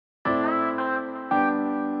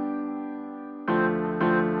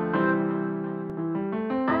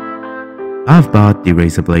I've bought the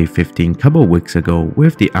Razer Blade 15 couple weeks ago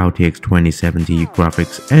with the RTX2070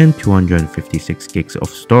 graphics and 256 gigs of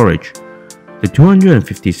storage. The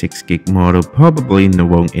 256 gig model probably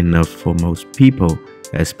won't enough for most people,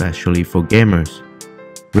 especially for gamers.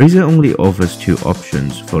 Razer only offers two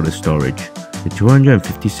options for the storage, the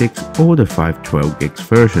 256 or the 512 gigs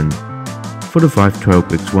version. For the 512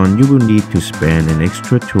 gigs one, you will need to spend an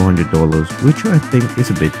extra $200, which I think is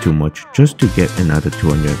a bit too much just to get another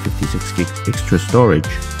 256 gigs extra storage.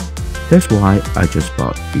 That's why I just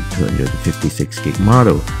bought the 256 gig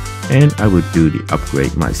model, and I would do the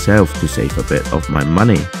upgrade myself to save a bit of my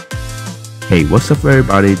money. Hey, what's up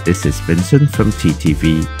everybody, this is Vincent from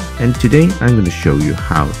TTV, and today I'm going to show you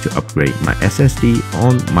how to upgrade my SSD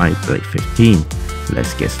on my Blade 15.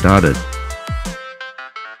 Let's get started.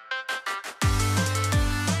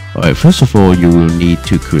 Alright, first of all, you will need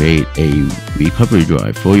to create a recovery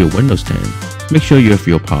drive for your Windows 10. Make sure you have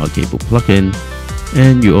your power cable plugged in,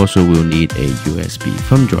 and you also will need a USB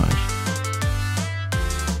thumb drive.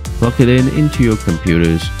 Plug it into your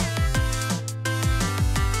computers.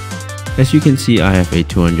 As you can see, I have a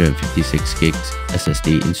 256 gigs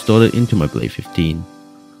SSD installed into my Blade 15.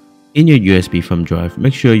 In your USB thumb drive,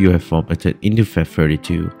 make sure you have formatted into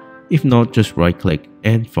FAT32. If not, just right click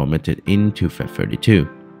and format it into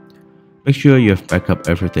FAT32. Make sure you have backup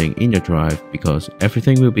everything in your drive because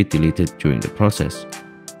everything will be deleted during the process.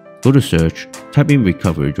 Go to search, type in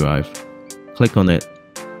recovery drive, click on it,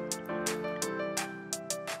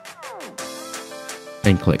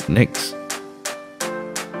 and click next.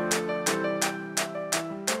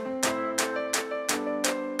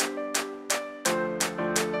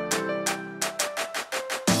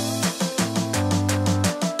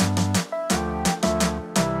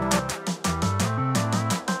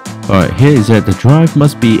 Alright, here is that the drive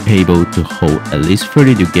must be able to hold at least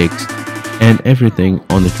 32 gigs and everything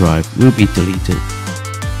on the drive will be deleted.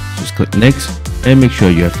 Just click next and make sure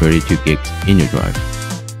you have 32 gigs in your drive.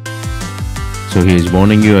 So here's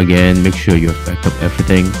warning you again, make sure you have backed up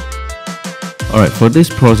everything. Alright, for this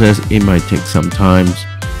process it might take some time.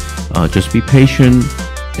 Just be patient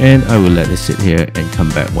and I will let it sit here and come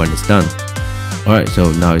back when it's done. Alright,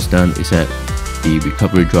 so now it's done. It's that the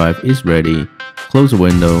recovery drive is ready. Close the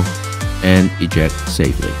window and eject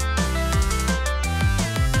safely.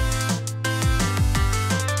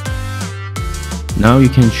 Now you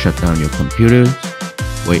can shut down your computers.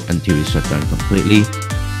 Wait until it's shut down completely.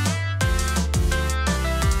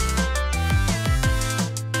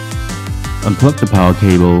 Unplug the power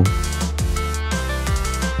cable.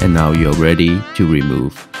 And now you're ready to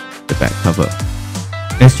remove the back cover.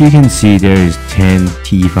 As you can see, there is 10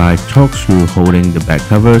 T5 Torx screw holding the back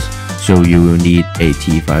covers, so you will need a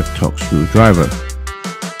T5 Torx screwdriver.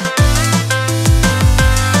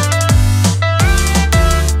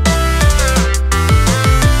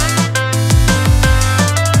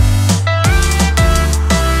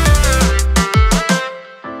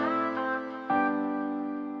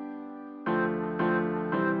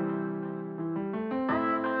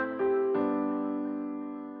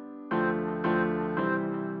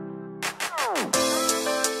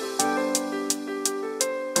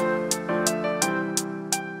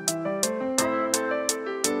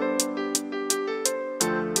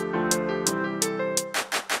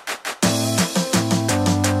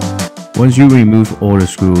 Once you remove all the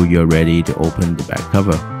screw, you're ready to open the back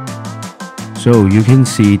cover. So you can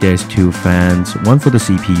see there's two fans, one for the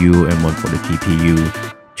CPU and one for the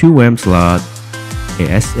GPU, 2 RAM slot, a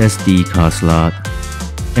SSD card slot,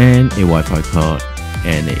 and a Wi-Fi card,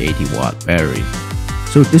 and an 80-watt battery.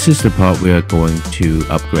 So this is the part we are going to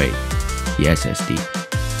upgrade, the SSD.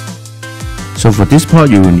 So for this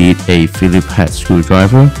part you will need a Phillips head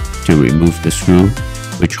screwdriver to remove the screw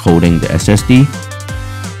which holding the SSD.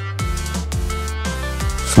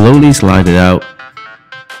 Slowly slide it out.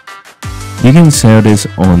 You can sell this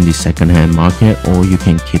on the second-hand market or you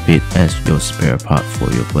can keep it as your spare part for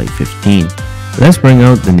your Blade 15. Let's bring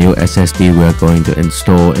out the new SSD we are going to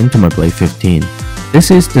install into my Blade 15. This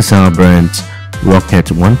is the Sabrent Rocket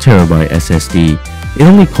 1TB SSD. It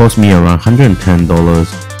only cost me around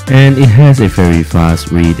 $110 and it has a very fast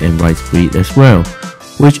read and write speed as well,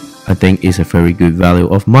 which I think is a very good value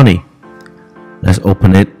of money. Let's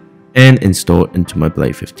open it and install into my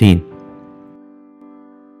Blade 15.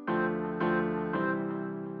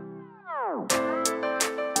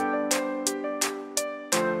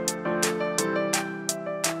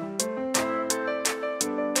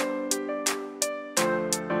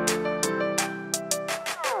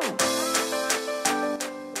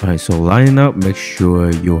 Alright, so line up, make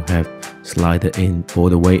sure you have slide it in all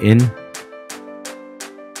the way in.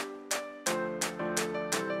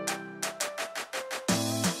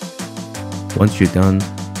 Once you're done,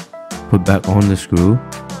 put back on the screw.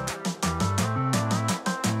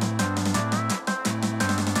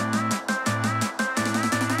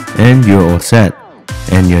 And you're all set.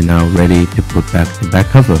 And you're now ready to put back the back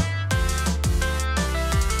cover.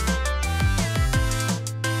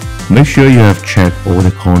 Make sure you have checked all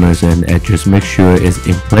the corners and edges, make sure it's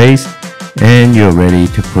in place, and you're ready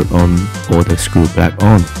to put on all the screw back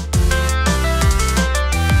on.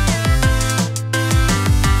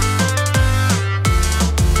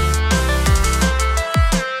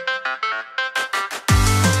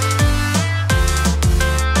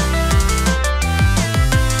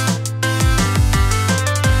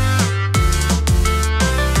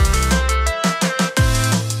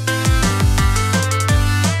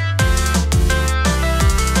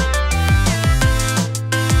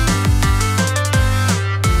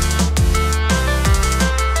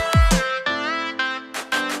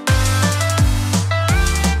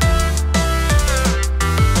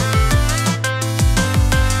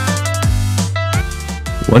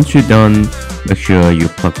 Once you're done, make sure you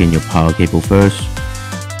plug in your power cable first,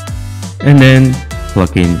 and then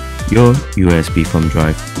plug in your USB thumb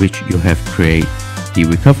drive, which you have created the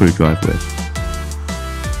recovery drive with,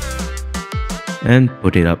 and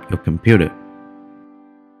put it up your computer.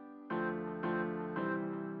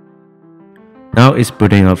 Now it's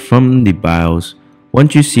booting up from the BIOS.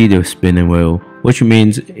 Once you see the spinning wheel, which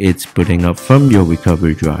means it's booting up from your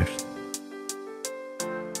recovery drive.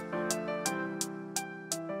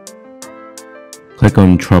 Click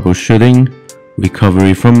on Troubleshooting,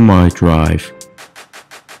 Recovery from my drive.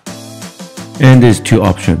 And there's two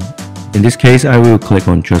options. In this case, I will click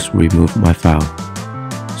on Just Remove my file.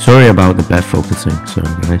 Sorry about the bad focusing,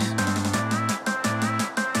 sorry guys.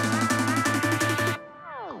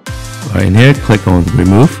 Right in here, click on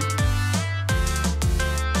Remove.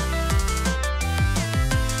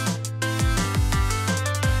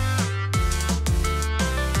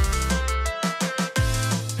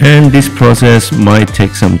 And this process might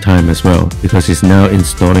take some time as well, because it's now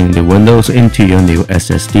installing the Windows into your new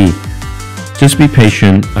SSD. Just be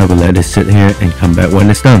patient, I will let it sit here and come back when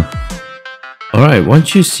it's done. Alright,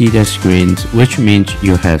 once you see that screen, which means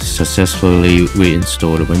you have successfully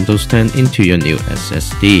reinstalled Windows 10 into your new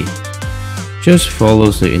SSD. Just follow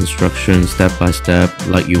the instructions step by step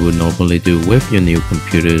like you would normally do with your new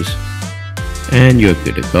computers, and you're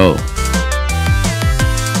good to go.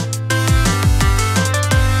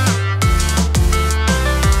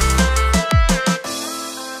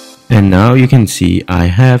 And now you can see I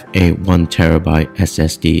have a 1TB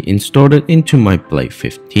SSD installed into my Blade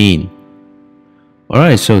 15.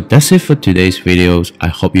 Alright, so that's it for today's videos. I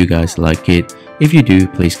hope you guys like it. If you do,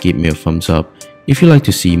 please give me a thumbs up. If you'd like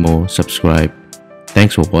to see more, subscribe.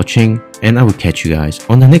 Thanks for watching, and I will catch you guys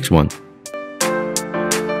on the next one.